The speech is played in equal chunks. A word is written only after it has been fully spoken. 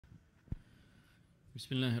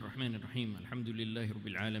بسم الله الرحمن الرحيم الحمد لله رب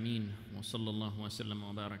العالمين وصلى الله وسلم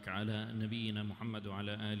وبارك على نبينا محمد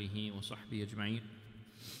وعلى آله وصحبه أجمعين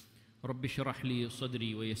رب اشرح لي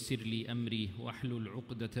صدري ويسر لي أمري واحلل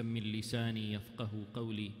عقدة من لساني يفقه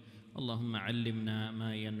قولي اللهم علمنا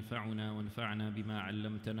ما ينفعنا وانفعنا بما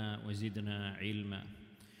علمتنا وزدنا علما.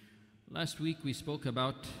 Last week we spoke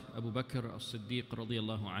about Abu Bakr as-Siddiq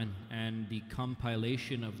radiyallahu anhu and the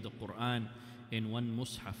compilation of the Quran in one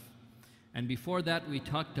mushaf. And before that we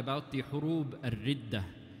talked about the Hurub al-Riddah,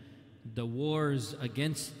 the wars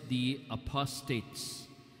against the apostates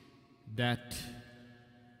that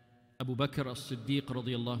Abu Bakr as-Siddiq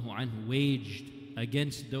radiyallahu anhu waged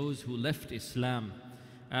against those who left Islam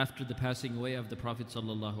after the passing away of the Prophet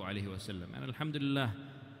sallallahu alaihi wasallam. And alhamdulillah,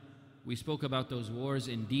 we spoke about those wars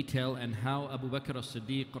in detail and how Abu Bakr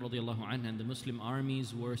as-Siddiq radiyallahu anhu and the Muslim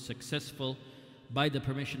armies were successful by the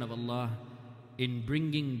permission of Allah in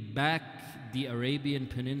bringing back the Arabian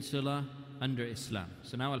Peninsula under Islam.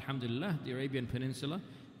 So now alhamdulillah, the Arabian Peninsula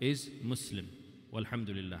is Muslim.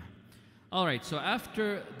 Walhamdulillah. Alright, so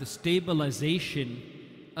after the stabilization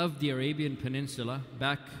of the Arabian Peninsula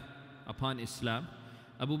back upon Islam,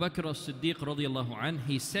 Abu Bakr as-Siddiq radiyallahu anhu,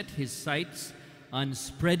 he set his sights on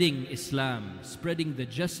spreading Islam, spreading the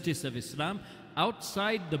justice of Islam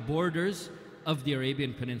outside the borders of the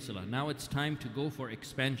Arabian Peninsula. Now it's time to go for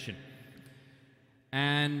expansion.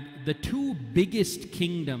 And the two biggest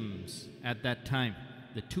kingdoms at that time,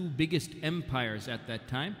 the two biggest empires at that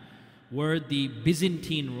time, were the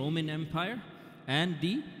Byzantine Roman Empire and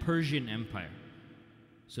the Persian Empire.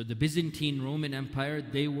 So the Byzantine Roman Empire,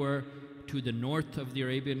 they were to the north of the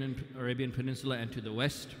Arabian Peninsula and to the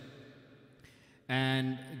west.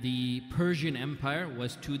 And the Persian Empire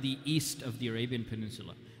was to the east of the Arabian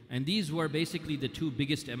Peninsula. And these were basically the two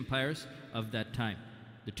biggest empires of that time.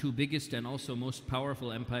 The two biggest and also most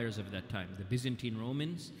powerful empires of that time, the Byzantine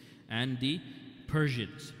Romans and the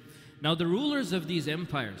Persians. Now the rulers of these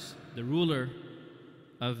empires, the ruler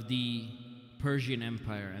of the Persian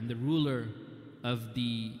Empire and the ruler of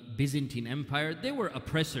the Byzantine Empire, they were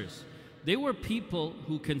oppressors. They were people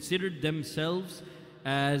who considered themselves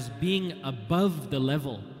as being above the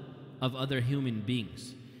level of other human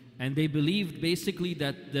beings. And they believed basically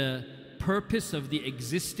that the purpose of the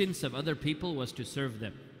existence of other people was to serve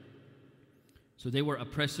them. So they were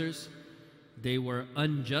oppressors, they were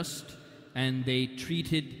unjust, and they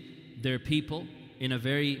treated their people in a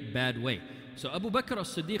very bad way. So Abu Bakr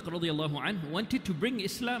as-Siddiq radiyallahu anhu wanted to bring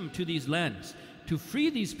Islam to these lands, to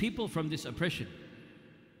free these people from this oppression.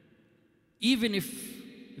 Even if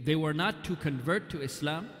they were not to convert to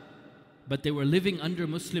Islam, but they were living under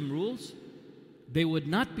Muslim rules, they would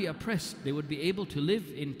not be oppressed, they would be able to live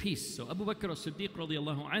in peace. So Abu Bakr as-Siddiq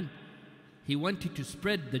radiyallahu anhu, he wanted to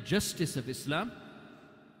spread the justice of Islam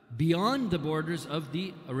beyond the borders of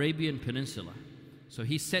the Arabian Peninsula. So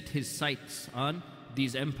he set his sights on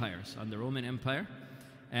these empires, on the Roman Empire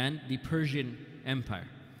and the Persian Empire.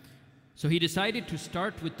 So he decided to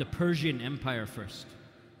start with the Persian Empire first.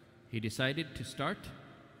 He decided to start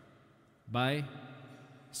by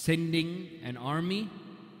sending an army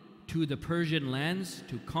to the Persian lands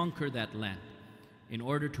to conquer that land in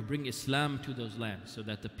order to bring Islam to those lands so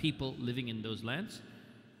that the people living in those lands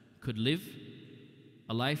could live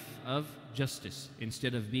a life of justice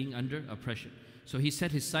instead of being under oppression. So he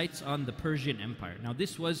set his sights on the Persian Empire. Now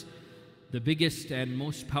this was the biggest and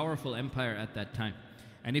most powerful empire at that time.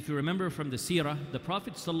 And if you remember from the seerah, the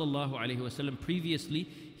Prophet ﷺ previously,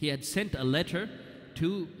 he had sent a letter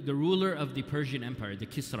to the ruler of the Persian Empire, the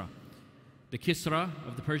Kisra. The Kisra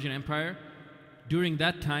of the Persian Empire, during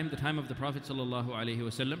that time, the time of the Prophet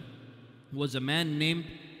ﷺ, was a man named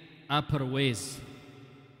Aparwez.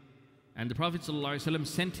 And the Prophet ﷺ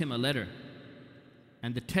sent him a letter.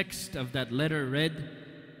 And the text of that letter read,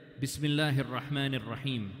 Bismillahir Rahmanir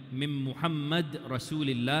Rahim, Min Muhammad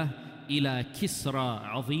Rasulillah ila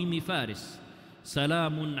Kisra Azimi Faris.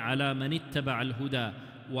 Salamun ala man ittaba al-huda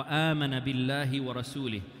wa amana billahi wa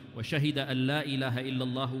rasulih. وشهد أن لا إله إلا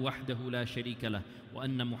الله وحده لا شريك له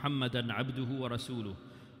وأن محمدًا عبده ورسوله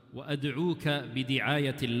وأدعوك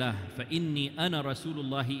بدعاية الله فإني أنا رسول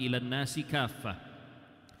الله إلى الناس كافة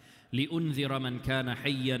لأنذر من كان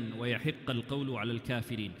حيًا ويحق القول على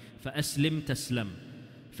الكافرين فأسلم تسلم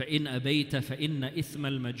فإن أبيت فإن إثم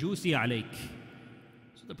المجوس عليك.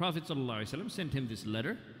 So the Prophet ﷺ sent him this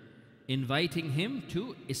letter inviting him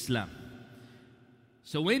to Islam.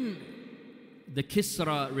 So when the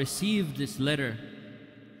Kisra received this letter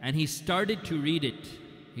and he started to read it,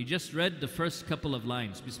 he just read the first couple of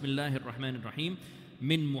lines. Bismillahir Rahmanir Rahim,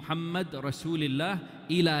 Min Muhammad Rasulillah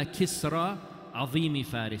ila Kisra Azimi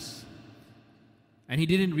Faris. And he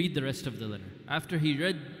didn't read the rest of the letter. After he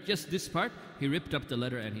read just this part, he ripped up the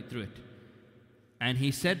letter and he threw it. And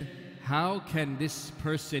he said, how can this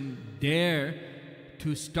person dare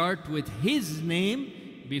to start with his name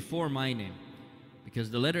before my name? Because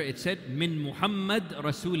the letter, it said, Min Muhammad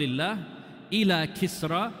Rasulillah ila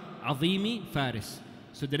Kisra Azimi Faris.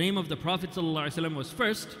 So the name of the Prophet ﷺ was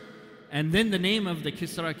first, and then the name of the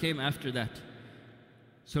Kisra came after that.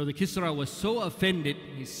 So the Kisra was so offended,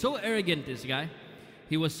 he's so arrogant, this guy.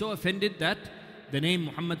 He was so offended that the name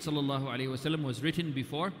Muhammad ﷺ was written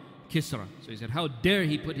before Kisra. So he said, how dare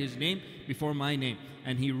he put his name before my name?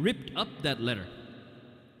 And he ripped up that letter.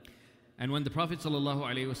 And when the Prophet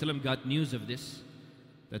ﷺ got news of this,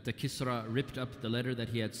 that the Kisra ripped up the letter that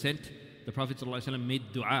he had sent, the Prophet ﷺ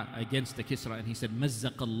made dua against the Kisra, and he said,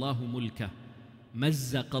 Mazzaqallahu mulka.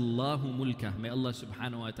 Mazzaqallahu mulka. May Allah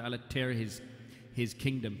subhanahu wa ta'ala tear his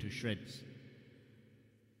kingdom to shreds.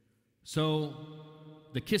 So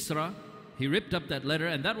the Kisra, he ripped up that letter,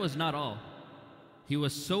 and that was not all. He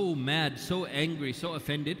was so mad, so angry, so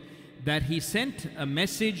offended, that he sent a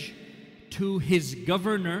message to his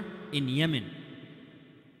governor in Yemen.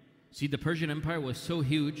 See, the Persian Empire was so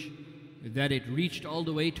huge that it reached all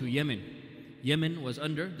the way to Yemen. Yemen was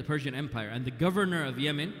under the Persian Empire, and the governor of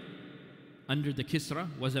Yemen, under the Kisra,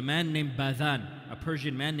 was a man named Badhan, a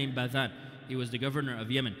Persian man named Badhan. He was the governor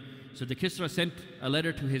of Yemen. So the Kisra sent a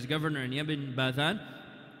letter to his governor in Yemen, Badhan,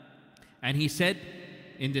 and he said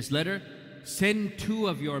in this letter, send 2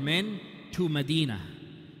 of your men to Medina.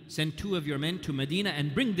 Send 2 of your men to Medina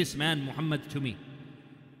and bring this man Muhammad to me.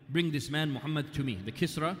 Bring this man Muhammad to me. The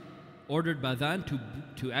Kisra ordered Badhan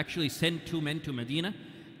to actually send 2 men to Medina,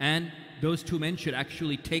 and those 2 men should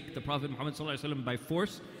actually take the Prophet Muhammad ﷺ by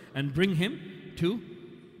force and bring him to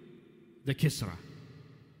the Kisra.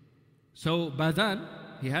 So Badhan,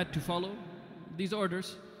 he had to follow these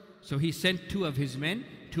orders. So he sent 2 of his men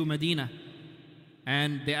to Medina,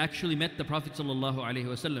 and they actually met the Prophet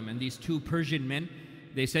ﷺ. And these 2 Persian men,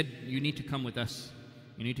 they said, you need to come with us.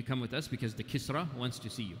 You need to come with us because the Kisra wants to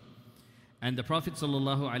see you. And the Prophet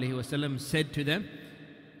ﷺ said to them,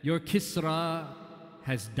 your Kisra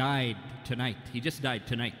has died tonight. He just died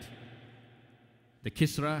tonight. The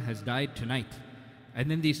Kisra has died tonight. And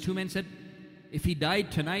then these 2 men said, if he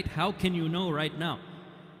died tonight, how can you know right now?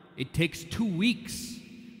 It takes 2 weeks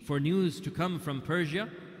for news to come from Persia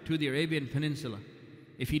to the Arabian Peninsula.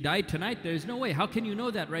 If he died tonight, there is no way. How can you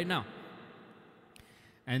know that right now?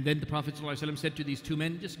 And then the Prophet ﷺ said to these 2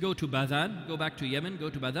 men, just go to Badhan, go back to Yemen, go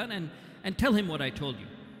to Badhan and tell him what I told you,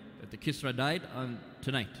 that the Kisra died on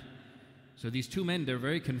tonight. So these 2 men, they're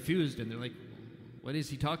very confused and they're like, what is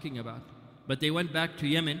he talking about? But they went back to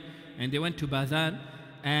Yemen and they went to Badhan,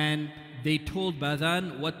 and they told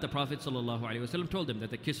Badhan what the Prophet ﷺ told them,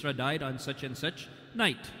 that the Kisra died on such and such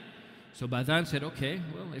night. So Badhan said, okay,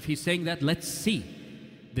 well, if he's saying that, let's see.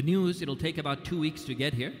 The news, it'll take about 2 weeks to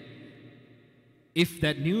get here. If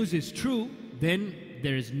that news is true, then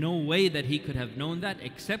there is no way that he could have known that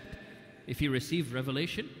except if he received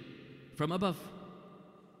revelation from above.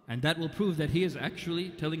 And that will prove that he is actually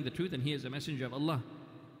telling the truth and he is a messenger of Allah.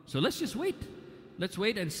 So let's just wait. Let's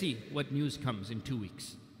wait and see what news comes in 2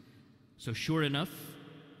 weeks. So sure enough,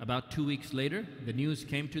 about 2 weeks later, the news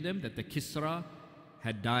came to them that the Kisra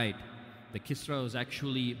had died. The Kisra was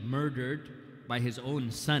actually murdered by his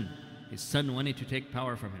own son. His son wanted to take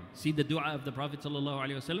power from him. See the dua of the Prophet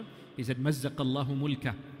ﷺ? He said, Mazzaqallahu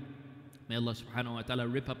mulka. May Allah subhanahu wa ta'ala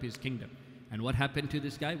rip up his kingdom. And what happened to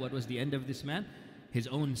this guy? What was the end of this man? His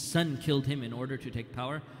own son killed him in order to take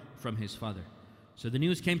power from his father. So the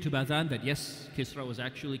news came to Badhan that yes, Kisra was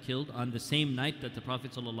actually killed on the same night that the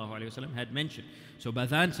Prophet ﷺ had mentioned. So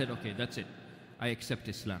Badhan said, okay, that's it. I accept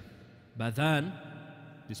Islam. Badhan,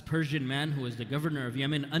 this Persian man who was the governor of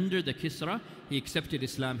Yemen under the Kisra, he accepted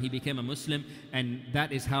Islam. He became a Muslim, and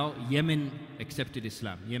that is how Yemen accepted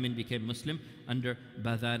Islam. Yemen became Muslim under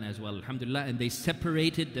Badhan as well, alhamdulillah, and they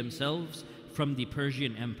separated themselves from the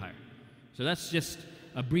Persian Empire. So that's just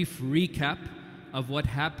a brief recap of what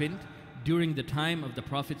happened during the time of the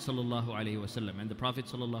Prophet ﷺ and the Prophet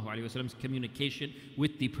ﷺ's communication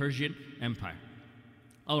with the Persian Empire.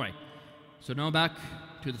 All right, so now back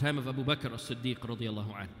to the time of Abu Bakr as-Siddiq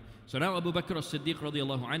radiyallahu anhu. So now Abu Bakr as-Siddiq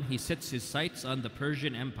radiyallahu anhu, he sets his sights on the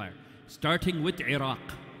Persian Empire, starting with Iraq.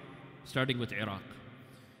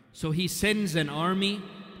 So he sends an army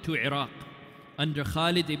to Iraq under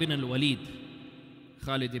Khalid ibn al-Walid.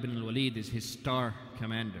 Khalid ibn al-Walid is his star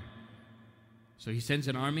commander. So he sends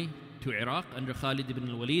an army to Iraq under Khalid ibn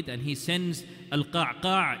al-Walid, and he sends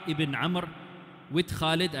Al-Qa'qa' ibn Amr with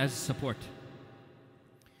Khalid as support.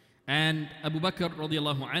 And Abu Bakr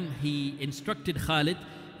radiallahu anh, he instructed Khalid,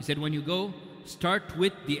 he said, when you go start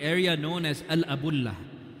with the area known as Al-Abullah.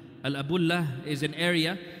 Al-Abullah is an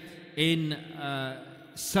area in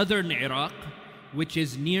southern Iraq, which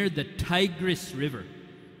is near the Tigris River.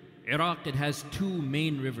 Iraq, it has two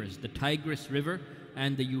main rivers, the Tigris River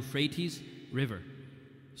and the Euphrates River.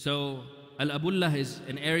 So Al-Abullah is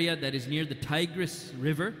an area that is near the Tigris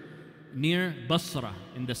River, near Basra,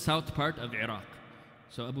 in the south part of Iraq.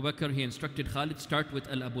 So Abu Bakr, he instructed Khalid, start with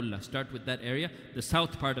Al-Abullah, start with that area, the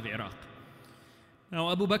south part of Iraq.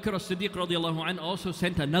 Now Abu Bakr as-Siddiq radiallahu anh also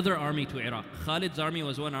sent another army to Iraq. Khalid's army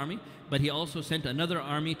was one army, but he also sent another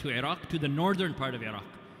army to Iraq, to the northern part of Iraq.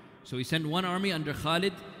 So he sent one army under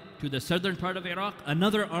Khalid to the southern part of Iraq,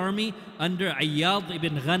 another army under Ayyad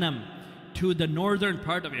ibn Ghanam to the northern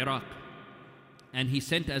part of Iraq. And he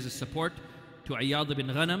sent as a support to Ayyad ibn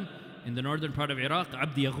Ghanam in the northern part of Iraq,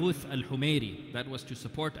 Abd Yaghuth al-Humayri. That was to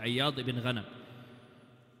support Ayyad ibn Ghanam.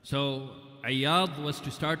 So Ayyad was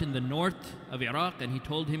to start in the north of Iraq, and he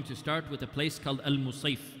told him to start with a place called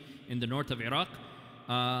Al-Musayf in the north of Iraq,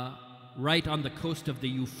 right on the coast of the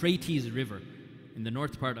Euphrates River in the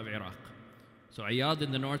north part of Iraq. So Ayyad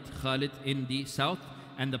in the north, Khalid in the south,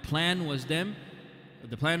 and the plan was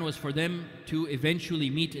for them to eventually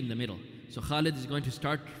meet in the middle. So Khalid is going to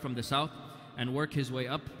start from the south and work his way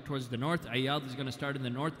up towards the north. Ayyad is going to start in the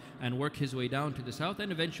north and work his way down to the south,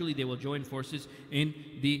 and eventually they will join forces in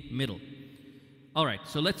the middle. All right,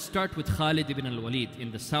 so let's start with Khalid ibn al-Walid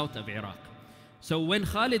in the south of Iraq. So when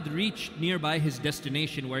Khalid reached nearby his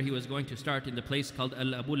destination where he was going to start in the place called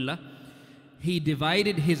Al-Abullah, he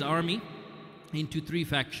divided his army into three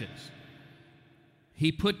factions.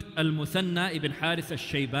 He put Al-Muthanna ibn Harith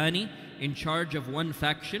al-Shaybani in charge of one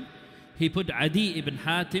faction. He put Adi ibn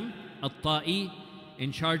Hatim al-Ta'i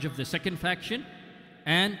in charge of the second faction,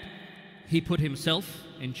 and he put himself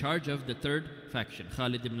in charge of the third faction.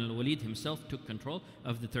 Khalid ibn al-Walid himself took control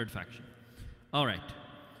of the third faction. All right.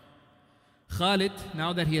 Khalid,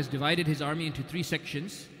 now that he has divided his army into three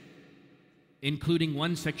sections, including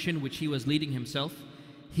one section which he was leading himself,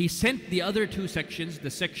 he sent the other two sections, the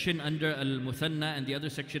section under Al-Muthanna and the other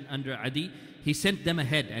section under Adi, he sent them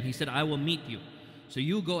ahead and he said, I will meet you. So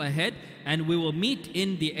you go ahead and we will meet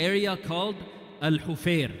in the area called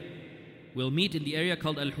Al-Hufair. We'll meet in the area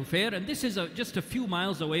called Al-Hufair, and this is just a few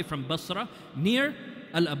miles away from Basra, near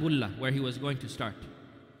Al-Abullah, where he was going to start.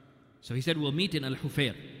 So he said, we'll meet in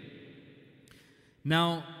Al-Hufair.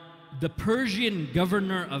 Now, the Persian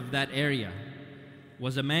governor of that area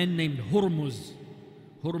was a man named Hurmuz.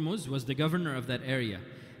 Hurmuz was the governor of that area,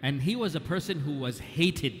 and he was a person who was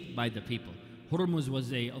hated by the people. Hurmuz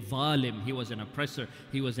was a zalim, he was an oppressor,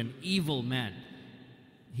 he was an evil man.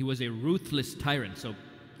 He was a ruthless tyrant, so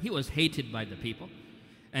he was hated by the people.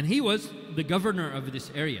 And he was the governor of this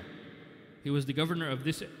area. He was the governor of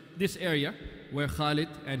this area where Khalid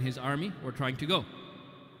and his army were trying to go.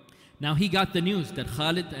 Now he got the news that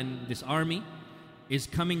Khalid and this army is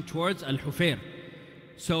coming towards Al-Hufair.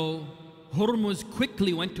 So Hurmuz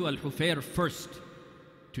quickly went to Al-Hufair first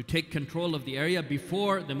to take control of the area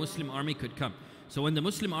before the Muslim army could come. So when the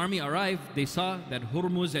Muslim army arrived, they saw that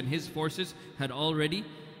Hurmuz and his forces had already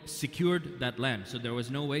secured that land. So there was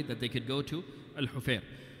no way that they could go to Al-Hufair.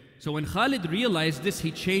 So when Khalid realized this, he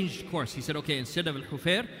changed course. He said, okay, instead of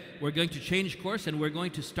Al-Hufair, we're going to change course and we're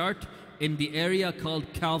going to start in the area called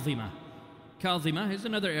Kazima. Kazima is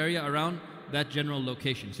another area around that general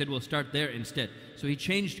location. He said, we'll start there instead. So he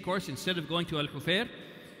changed course. Instead of going to Al-Hufair,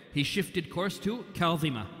 he shifted course to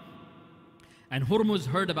Kazima. And Hurmuz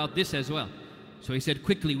heard about this as well. So he said,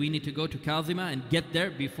 quickly, we need to go to Kazima and get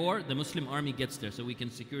there before the Muslim army gets there so we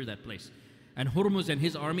can secure that place. And Hurmuz and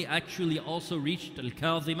his army actually also reached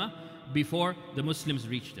Al-Kazima before the Muslims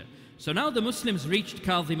reached there. So now the Muslims reached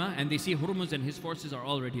Kazima and they see Hurmuz and his forces are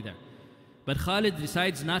already there. But Khalid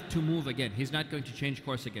decides not to move again. He's not going to change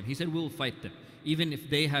course again. He said, we'll fight them. Even if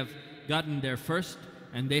they have gotten there first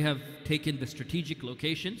and they have taken the strategic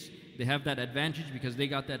locations, they have that advantage because they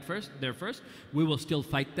got that there first, we will still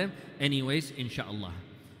fight them anyways, inshallah.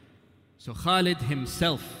 So Khalid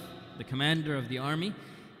himself, the commander of the army,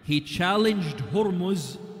 he challenged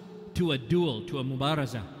Hurmuz to a duel, to a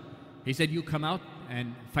mubaraza. He said, you come out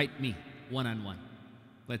and fight me one-on-one.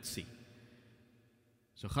 Let's see.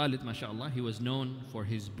 So Khalid, mashallah, he was known for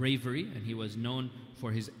his bravery and he was known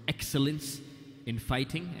for his excellence in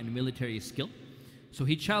fighting and military skill. So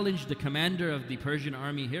he challenged the commander of the Persian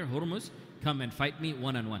army here, Hurmuz, come and fight me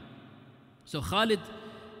one-on-one. So Khalid,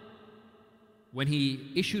 when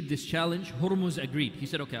he issued this challenge, Hurmuz agreed. He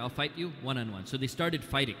said, okay, I'll fight you one-on-one. So they started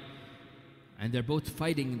fighting. And they're both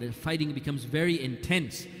fighting. The fighting becomes very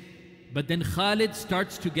intense. But then Khalid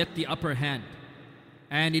starts to get the upper hand.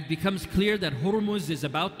 And it becomes clear that Hurmuz is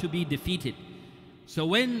about to be defeated. So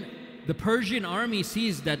when the Persian army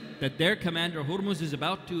sees that their commander Hurmuz is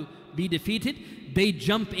about to be defeated, they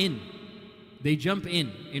jump in. They jump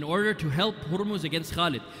in order to help Hurmuz against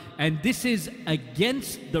Khalid. And this is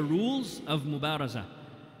against the rules of Mubaraza.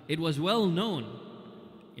 It was well known,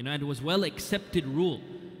 and it was well accepted rule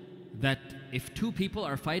that if two people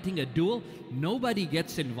are fighting a duel, nobody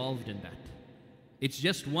gets involved in that. It's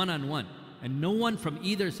just one-on-one, and no one from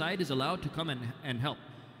either side is allowed to come and help.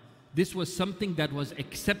 This was something that was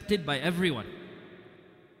accepted by everyone.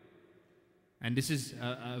 And this is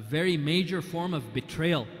a very major form of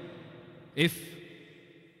betrayal. If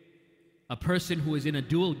a person who is in a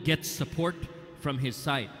duel gets support from his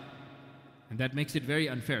side. And that makes it very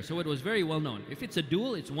unfair. So it was very well known. If it's a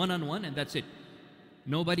duel, it's one-on-one and that's it.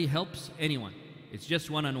 Nobody helps anyone. It's just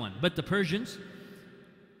one-on-one. But the Persians,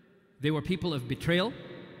 they were people of betrayal.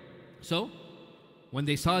 So when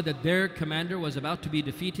they saw that their commander was about to be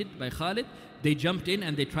defeated by Khalid, they jumped in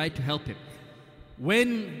and they tried to help him.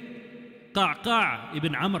 When Qa'qa'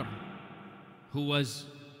 ibn Amr, who was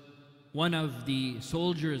one of the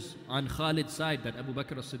soldiers on Khalid's side that Abu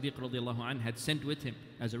Bakr as-Siddiq radiallahu anh had sent with him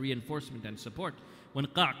as a reinforcement and support, when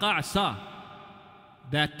Qa'qa' saw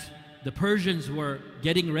that the Persians were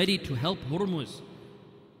getting ready to help Hurmuz,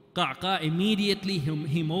 Qa'qa' immediately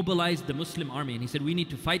he mobilized the Muslim army and he said, we need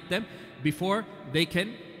to fight them before they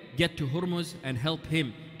can get to Hurmuz and help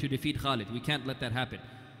him to defeat Khalid. We can't let that happen.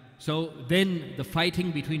 So then the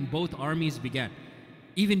fighting between both armies began.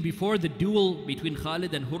 Even before the duel between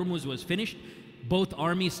Khalid and Hurmuz was finished, both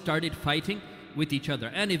armies started fighting with each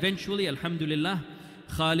other. And eventually, alhamdulillah,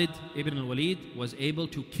 Khalid ibn al-Walid was able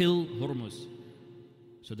to kill Hurmuz.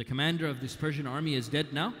 So the commander of this Persian army is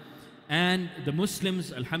dead now. And the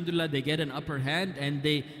Muslims, alhamdulillah, they get an upper hand and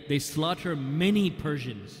they slaughter many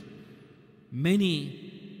Persians.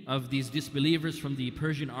 Many of these disbelievers from the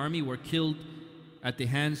Persian army were killed at the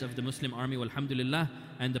hands of the Muslim army, alhamdulillah.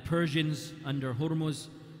 And the Persians under Hurmuz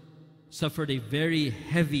suffered a very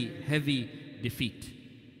heavy defeat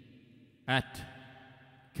at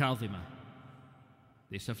Kazima.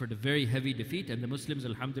 They suffered a very heavy defeat, and the Muslims,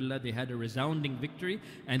 alhamdulillah, they had a resounding victory,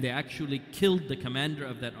 and they actually killed the commander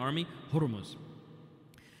of that army, Hurmuz.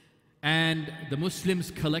 And the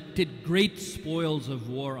Muslims collected great spoils of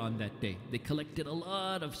war on that day. They collected a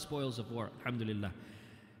lot of spoils of war, alhamdulillah.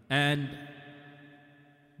 And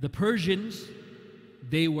the Persians,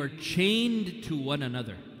 they were chained to one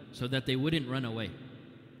another so that they wouldn't run away.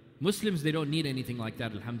 Muslims, they don't need anything like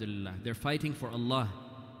that, alhamdulillah. They're fighting for Allah.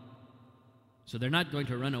 So they're not going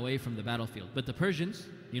to run away from the battlefield. But the Persians,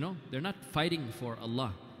 they're not fighting for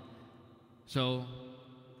Allah. So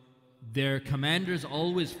their commanders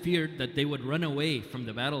always feared that they would run away from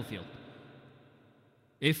the battlefield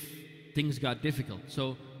if things got difficult.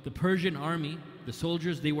 So the Persian army, the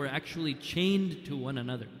soldiers, they were actually chained to one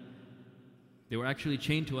another. They were actually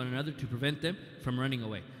chained to one another to prevent them from running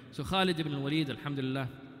away. So Khalid ibn al-Walid, alhamdulillah,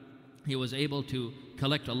 he was able to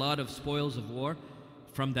collect a lot of spoils of war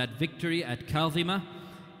from that victory at Kazima,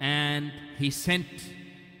 and he sent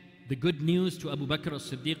the good news to Abu Bakr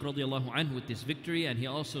as-Siddiq radiallahu anhu with this victory, and he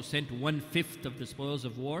also sent 1/5 of the spoils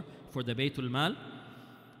of war for the Baytul Mal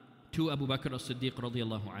to Abu Bakr as-Siddiq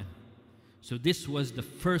radiallahu anhu. So this was the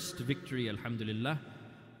first victory, alhamdulillah,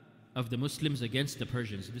 of the Muslims against the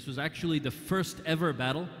Persians. This was actually the first ever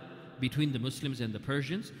battle between the Muslims and the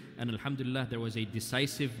Persians, and alhamdulillah, there was a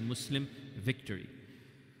decisive Muslim victory.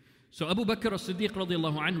 So Abu Bakr as-Siddiq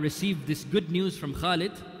radiallahu anhu received this good news from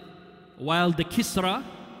Khalid, while the Kisra,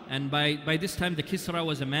 and by this time the Kisra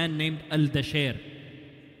was a man named Al-Dashair.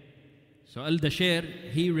 So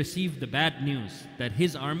Al-Dashair, he received the bad news that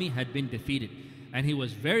his army had been defeated. And he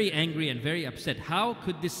was very angry and very upset. How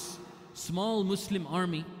could this small Muslim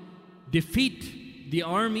army defeat the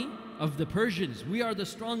army of the Persians? We are the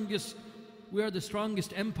strongest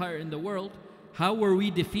empire in the world. How were we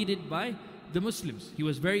defeated by the Muslims? He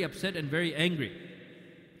was very upset and very angry.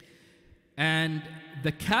 And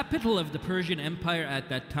the capital of the Persian Empire at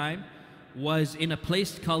that time was in a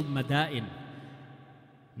place called Madain.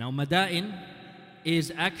 Now Madain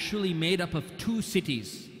is actually made up of 2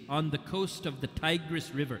 cities on the coast of the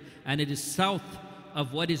Tigris River, and it is south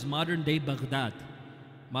of what is modern-day Baghdad.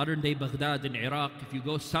 Modern-day Baghdad in Iraq, if you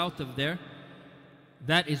go south of there,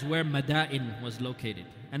 that is where Madain was located.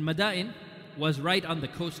 And Madain was right on the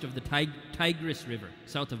coast of the Tigris River,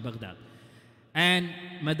 south of Baghdad. And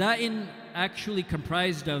Madain actually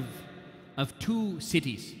comprised of 2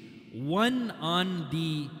 cities, one on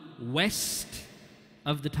the west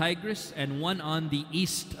of the Tigris and one on the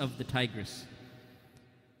east of the Tigris.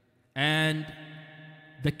 And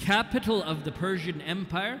the capital of the Persian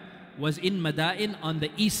Empire was in Madain on the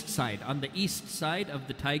east side of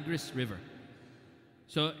the Tigris River.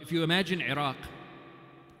 So if you imagine Iraq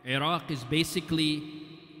is basically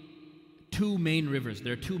two main rivers.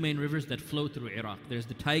 There are two main rivers that flow through Iraq. There's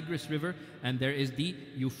the Tigris River and there is the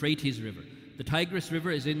Euphrates River. The Tigris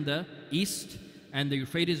River is in the east and the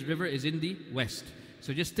Euphrates River is in the west.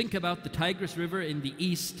 So just think about the Tigris River in the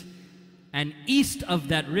east, and east of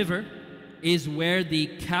that river is where the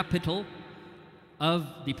capital of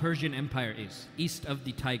the Persian Empire is, east of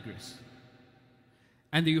the Tigris.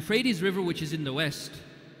 And the Euphrates River, which is in the west,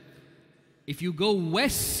 if you go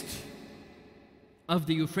west of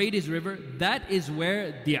the Euphrates River, that is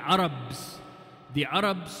where the Arabs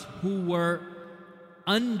who were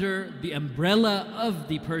under the umbrella of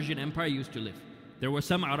the Persian Empire used to live. There were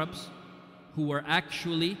some Arabs who were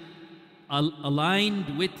actually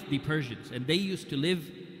aligned with the Persians, and they used to live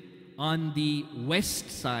on the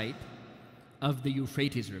west side of the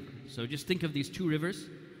Euphrates River. So just think of these two rivers,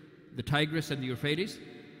 the Tigris and the Euphrates.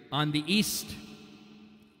 On the east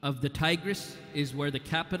of the Tigris is where the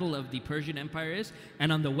capital of the Persian Empire is,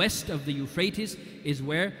 and on the west of the Euphrates is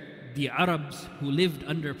where the Arabs who lived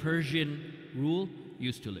under Persian rule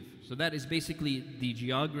used to live. So that is basically the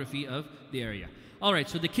geography of the area. All right,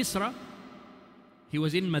 so the Kisra, he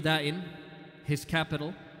was in Madain, his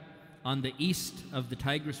capital, on the east of the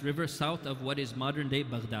Tigris River, south of what is modern-day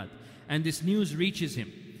Baghdad. And this news reaches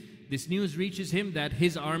him. This news reaches him that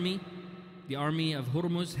his army, the army of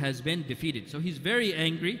Hormuz, has been defeated. So he's very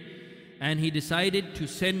angry, and he decided to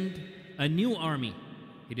send a new army.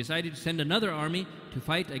 He decided to send another army to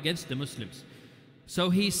fight against the Muslims.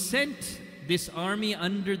 So he sent this army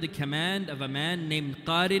under the command of a man named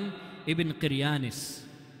Qarin ibn Qiryanis,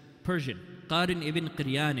 Persian, Qarin ibn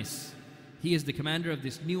Qiryanis. He is the commander of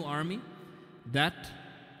this new army that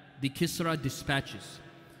the Kisra dispatches.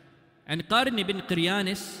 And Qarin ibn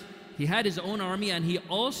Qiryanis, he had his own army, and he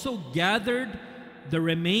also gathered the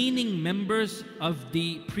remaining members of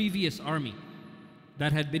the previous army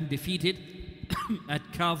that had been defeated at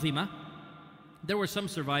Kazima. There were some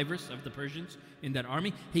survivors of the Persians in that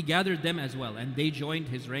army. He gathered them as well, and they joined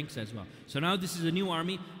his ranks as well. So now this is a new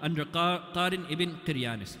army under Qarin ibn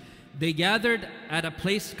Qiryanis. They gathered at a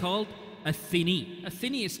place called Athini.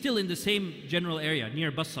 Athini is still in the same general area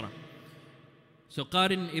near Basra. So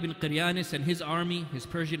Qarin ibn Qiryanis and his army, his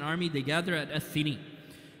Persian army, they gather at Athini.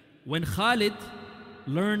 When Khalid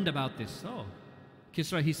learned about this, oh,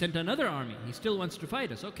 Kisra, he sent another army. He still wants to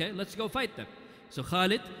fight us. Okay, let's go fight them. So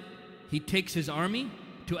Khalid, he takes his army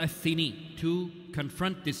to Athini to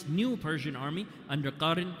confront this new Persian army under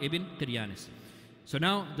Qarin ibn Qiryanis. So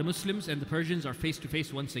now the Muslims and the Persians are face to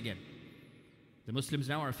face once again. The Muslims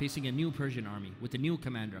now are facing a new Persian army with a new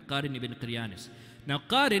commander, Qarin ibn Qiryanis. Now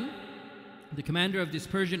Qarin, the commander of this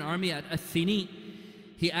Persian army at Athini,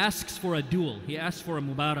 he asks for a duel. He asks for a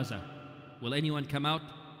mubaraza. Will anyone come out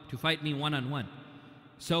to fight me one-on-one?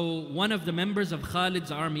 So one of the members of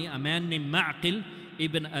Khalid's army, a man named Ma'qil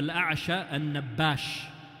ibn al-A'sha al-Nabbash,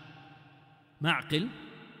 Ma'qil,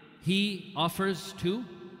 he offers to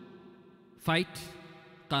fight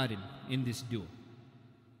Qarin in this duel.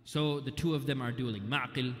 So the two of them are dueling,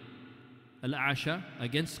 Ma'qil al-A'sha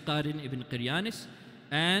against Qarin ibn Qiryanis,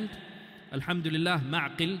 and Alhamdulillah,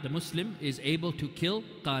 Ma'qil, the Muslim, is able to kill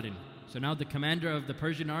Qarin. So now the commander of the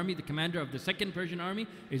Persian army, the commander of the second Persian army,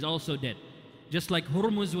 is also dead. Just like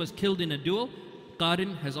Hormuz was killed in a duel,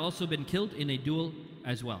 Qarin has also been killed in a duel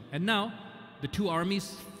as well. And now the two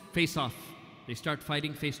armies face off. They start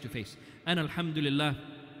fighting face to face. And Alhamdulillah,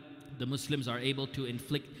 the Muslims are able to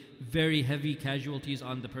inflict very heavy casualties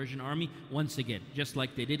on the Persian army once again. Just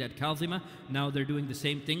like they did at Kazima, now they're doing the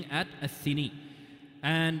same thing at Athini.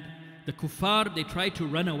 And the kuffar, they tried to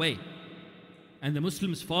run away, and the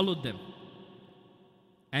Muslims followed them.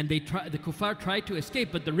 And the kuffar tried to escape,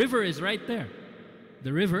 but the river is right there.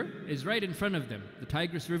 The river is right in front of them. The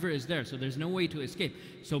Tigris River is there, so there's no way to escape.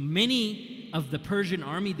 So many of the Persian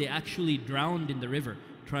army, they actually drowned in the river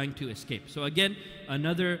trying to escape. So again,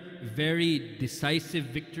 another very decisive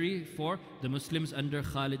victory for the Muslims under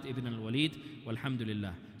Khalid ibn al-Walid,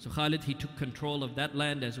 walhamdulillah. So Khalid, he took control of that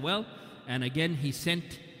land as well, and again he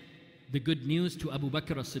sent the good news to Abu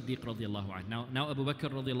Bakr as-Siddiq radiallahu anh. Now Abu Bakr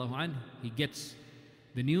radiallahu anh, he gets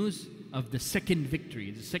the news of the second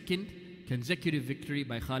victory, the second consecutive victory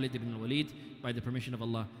by Khalid ibn al-Walid by the permission of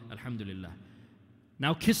Allah, alhamdulillah.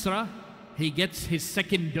 Now Kisra, he gets his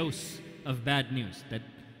second dose of bad news, that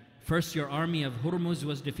first your army of Hormuz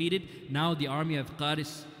was defeated, now the army of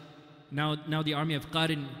Qaris, now the army of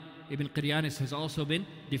Qarin ibn Qiryanis has also been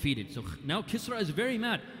defeated. So now Kisra is very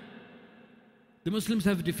mad. The Muslims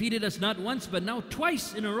have defeated us not once, but now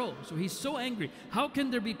twice in a row. So he's so angry. How can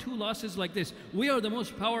there be two losses like this? We are the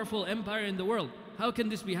most powerful empire in the world. How can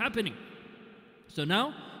this be happening? So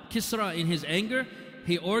now, Kisra, in his anger,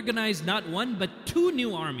 he organized not one, but two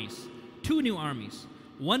new armies. Two new armies.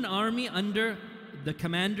 One army under the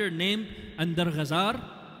commander named Andarghazar,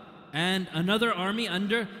 and another army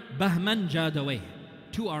under Bahman Jadawayh.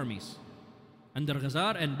 Two armies.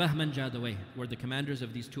 Andarghazar and Bahman Jadawayh were the commanders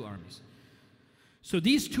of these two armies. So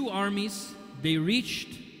these two armies, they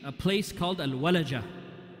reached a place called Al-Walajah,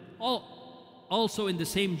 also in the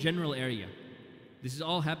same general area. This is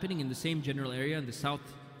all happening in the same general area in the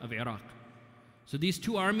south of Iraq. So these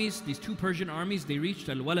two armies, these two Persian armies, they reached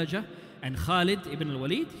Al-Walajah, and Khalid ibn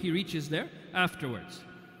al-Walid, he reaches there afterwards.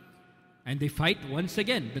 And they fight once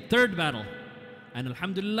again, the third battle. And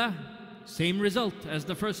alhamdulillah, same result as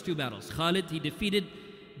the first two battles. Khalid, he defeated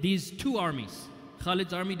these two armies.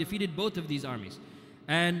 Khalid's army defeated both of these armies.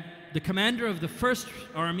 And the commander of the first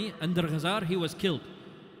army, Andarghazar, he was killed.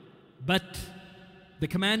 But the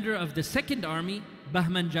commander of the second army,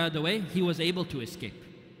 Bahman Jadawayh, he was able to escape.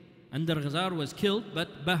 Andarghazar was killed,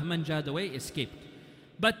 but Bahman Jadawayh escaped.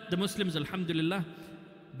 But the Muslims, alhamdulillah,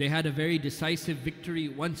 they had a very decisive victory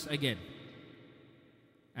once again.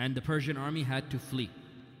 And the Persian army had to flee.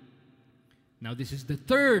 Now this is the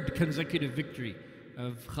third consecutive victory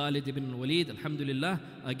of Khalid ibn al-Walid, alhamdulillah,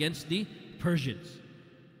 against the Persians.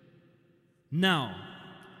 Now,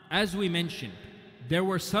 as we mentioned, there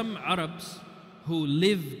were some Arabs who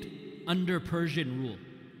lived under Persian rule.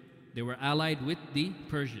 They were allied with the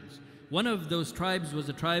Persians. One of those tribes was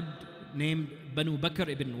a tribe named Banu Bakr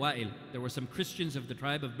ibn Wa'il. There were some Christians of the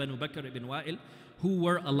tribe of Banu Bakr ibn Wa'il who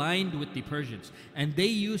were aligned with the Persians. And they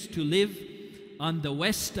used to live on the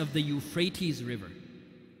west of the Euphrates River.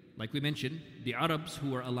 Like we mentioned, the Arabs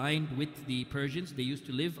who were aligned with the Persians, they used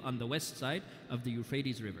to live on the west side of the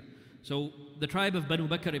Euphrates River. So the tribe of Banu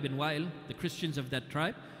Bakr ibn Wa'il, the Christians of that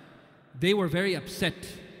tribe, they were very upset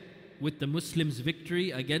with the Muslims'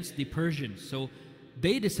 victory against the Persians. So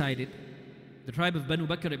they decided, the tribe of Banu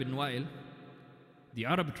Bakr ibn Wa'il, the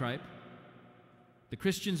Arab tribe, the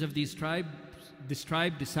Christians of this tribe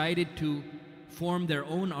decided to form their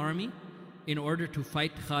own army in order to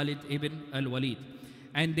fight Khalid ibn al-Walid.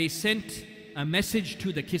 And they sent a message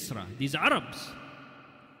to the Kisra. These Arabs,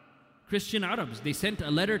 Christian Arabs, they sent a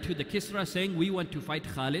letter to the Kisra saying, we want to fight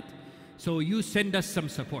Khalid, so you send us some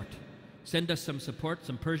support. Send us some support,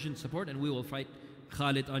 some Persian support, and we will fight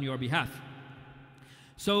Khalid on your behalf.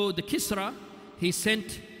 So the Kisra, he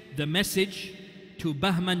sent the message to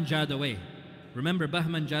Bahman Jadawayh. Remember,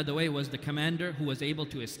 Bahman Jadawayh was the commander who was able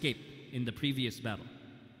to escape in the previous battle.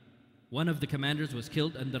 One of the commanders was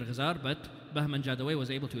killed under Ghazar, but Bahman Jadawayh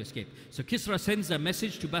was able to escape. So Kisra sends a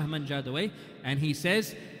message to Bahman Jadawayh, and he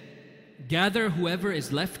says, gather whoever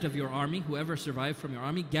is left of your army, whoever survived from your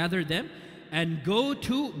army, gather them, and go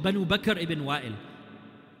to Banu Bakr ibn Wa'il.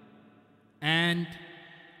 And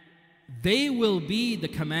they will be the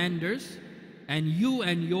commanders, and you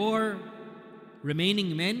and your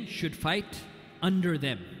remaining men should fight under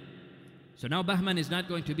them. So now Bahman is not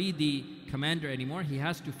going to be the commander anymore. He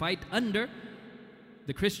has to fight under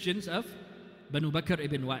the Christians of Banu Bakr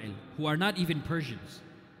ibn Wa'il, who are not even Persians.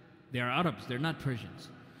 They are Arabs, they're not Persians.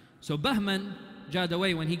 So Bahman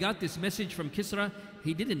Jadawayh, when he got this message from Kisra,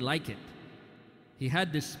 he didn't like it. He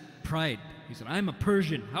had this pride. He said, I'm a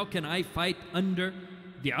Persian. How can I fight under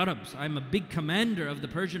the Arabs? I'm a big commander of the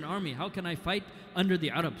Persian army. How can I fight under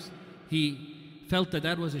the Arabs? He felt that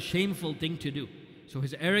that was a shameful thing to do. So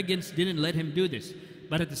his arrogance didn't let him do this.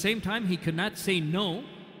 But at the same time, he could not say no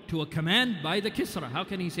to a command by the Kisra. How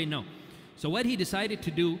can he say no? So what he decided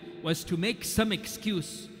to do was to make some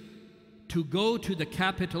excuse to go to the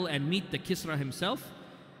capital and meet the Kisra himself.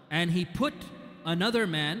 And he put another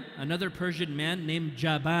man, another Persian man named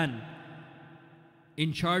Jaban,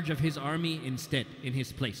 in charge of his army instead, in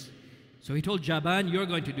his place. So he told Jaban, you're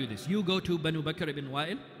going to do this. You go to Banu Bakr ibn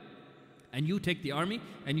Wa'il, and you take the army,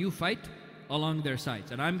 and you fight along their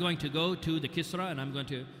sides. And I'm going to go to the Kisra, and I'm going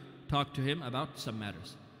to talk to him about some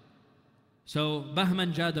matters. So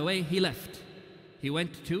Bahman Jadawayh, he left. He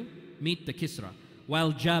went to meet the Kisra,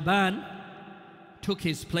 while Jaban took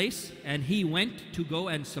his place, and he went to go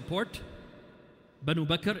and support Banu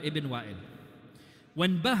Bakr ibn Wa'il.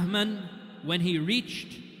 When Bahman, when he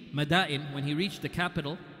reached Madain, when he reached the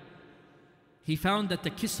capital, he found that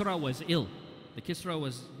the Kisra was ill. The Kisra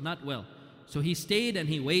was not well. So he stayed and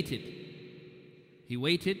he waited. He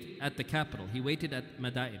waited at the capital. He waited at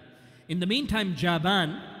Madain. In the meantime,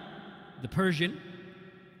 Jaban, the Persian,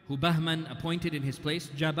 who Bahman appointed in his place,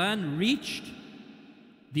 Jaban reached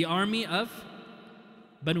the army of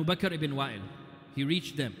Banu Bakr ibn Wa'il. He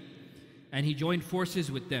reached them and he joined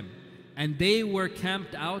forces with them. And they were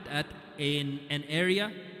camped out at an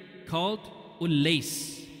area called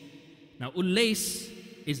Ullais. Now Ullais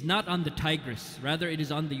is not on the Tigris, rather it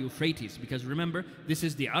is on the Euphrates, because remember, this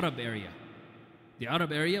is the Arab area. The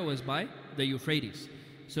Arab area was by the Euphrates.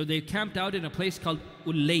 So they camped out in a place called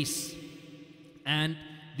Ullais. And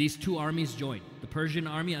these two armies joined, the Persian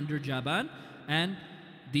army under Jaban and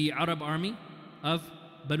the Arab army of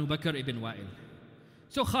Banu Bakr ibn Wa'il.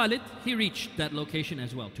 So Khalid, he reached that location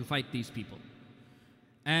as well to fight these people.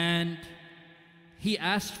 And he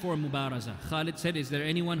asked for Mubaraza. Khalid said, is there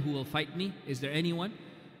anyone who will fight me? Is there anyone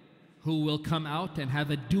who will come out and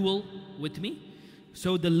have a duel with me?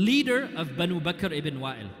 So the leader of Banu Bakr ibn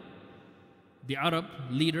Wa'il, the Arab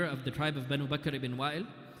leader of the tribe of Banu Bakr ibn Wa'il,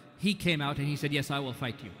 he came out and he said, yes, I will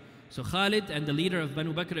fight you. So Khalid and the leader of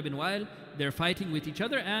Banu Bakr ibn Wa'il, they're fighting with each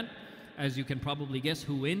other, and as you can probably guess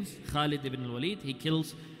who wins, Khalid ibn al-Walid, he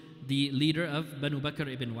kills the leader of Banu Bakr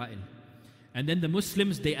ibn Wa'il. And then the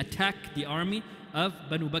Muslims, they attack the army of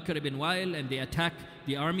Banu Bakr ibn Wa'il, and they attack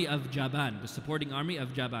the army of Jaban, the supporting army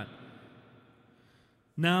of Jaban.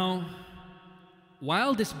 Now,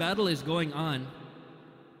 while this battle is going on,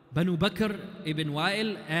 Banu Bakr ibn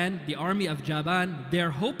Wa'il and the army of Jaban,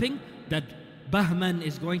 they're hoping that Bahman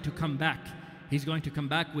is going to come back. He's going to come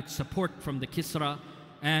back with support from the Kisra,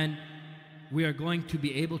 and we are going to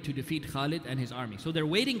be able to defeat Khalid and his army. So they're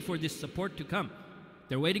waiting for this support to come.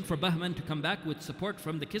 They're waiting for Bahman to come back with support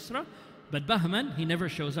from the Kisra, but Bahman, he never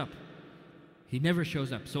shows up. He never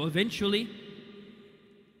shows up. So eventually,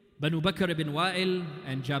 Banu Bakr ibn Wa'il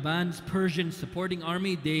and Jaban's Persian supporting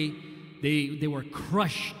army, they were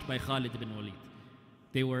crushed by Khalid ibn Walid.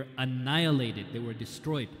 They were annihilated, they were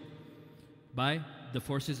destroyed by the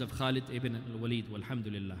forces of Khalid ibn al-Walid,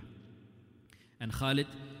 walhamdulillah. And Khalid,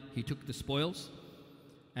 he took the spoils,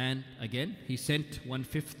 and again, he sent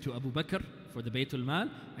 1/5 to Abu Bakr for the Baytul Mal,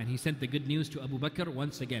 and he sent the good news to Abu Bakr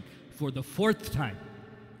once again, for the 4th time.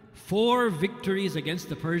 4 victories against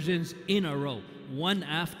the Persians in a row, one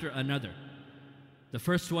after another. The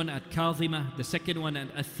first one at Kazima, the second one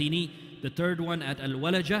at Athini, the third one at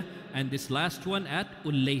Al-Walaja, and this last one at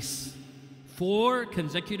Ullais. 4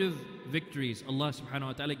 consecutive victories Allah subhanahu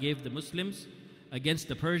wa ta'ala gave the Muslims against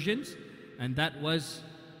the Persians, and that was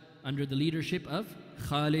under the leadership of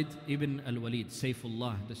Khalid ibn al-Walid,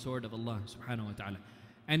 Sayfullah, the sword of Allah subhanahu wa ta'ala.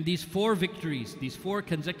 And these 4 victories, these 4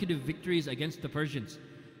 consecutive victories against the Persians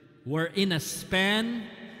were in a span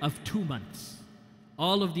of 2 months.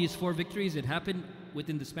 All of these 4 victories, it happened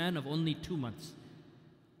within the span of only 2 months.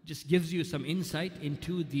 Just gives you some insight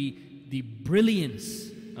into the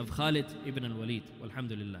brilliance of Khalid ibn al-Walid,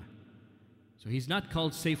 alhamdulillah. So he's not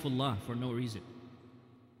called Sayfullah for no reason.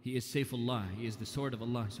 He is Sayfullah, he is the sword of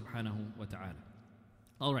Allah subhanahu wa ta'ala.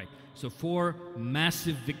 All right, so 4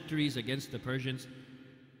 massive victories against the Persians.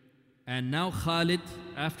 And now Khalid,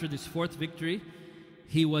 after this 4th victory,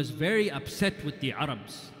 he was very upset with the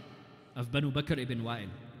Arabs of Banu Bakr ibn Wa'il.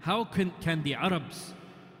 How can the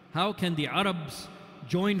Arabs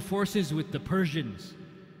join forces with the Persians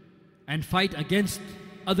and fight against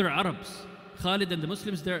other Arabs? Khalid and the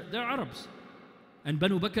Muslims, they're Arabs. And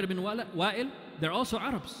Banu Bakr ibn Wa'il, they're also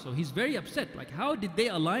Arabs. So he's very upset. Like, how did they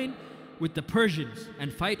align with the Persians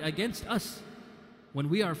and fight against us when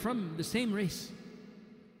we are from the same race?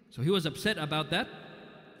 So he was upset about that,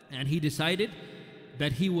 and he decided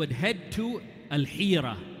that he would head to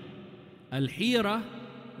Al-Hira. Al-Hira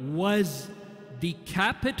was the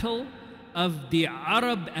capital of the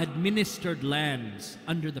Arab-administered lands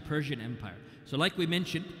under the Persian Empire. So like we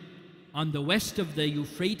mentioned, on the west of the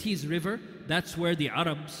Euphrates River, that's where the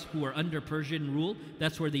Arabs who were under Persian rule,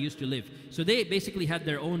 that's where they used to live. So they basically had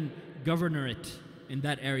their own governorate in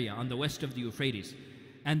that area on the west of the Euphrates.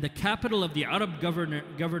 And the capital of the Arab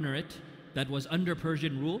governorate that was under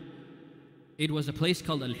Persian rule, it was a place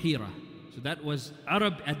called Al-Hira. So that was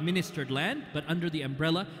Arab-administered land, but under the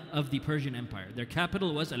umbrella of the Persian Empire. Their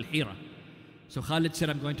capital was Al-Hira. So Khalid said,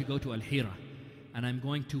 I'm going to go to Al-Hira, and I'm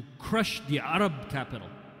going to crush the Arab capital.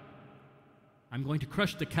 I'm going to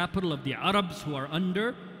crush the capital of the Arabs who are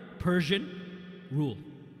under Persian rule.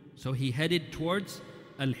 So he headed towards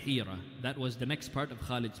Al-Hira. That was the next part of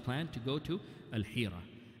Khalid's plan, to go to Al-Hira.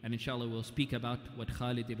 And inshallah we'll speak about what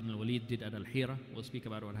Khalid ibn al-Walid did at Al-Hira. We'll speak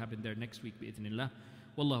about what happened there next week, bi'idhnillah.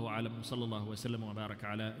 Wallahu a'lam, sallallahu wa sallam wa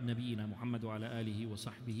baraka ala nabiyyina Muhammad wa ala alihi wa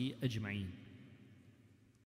sahbihi ajma'een.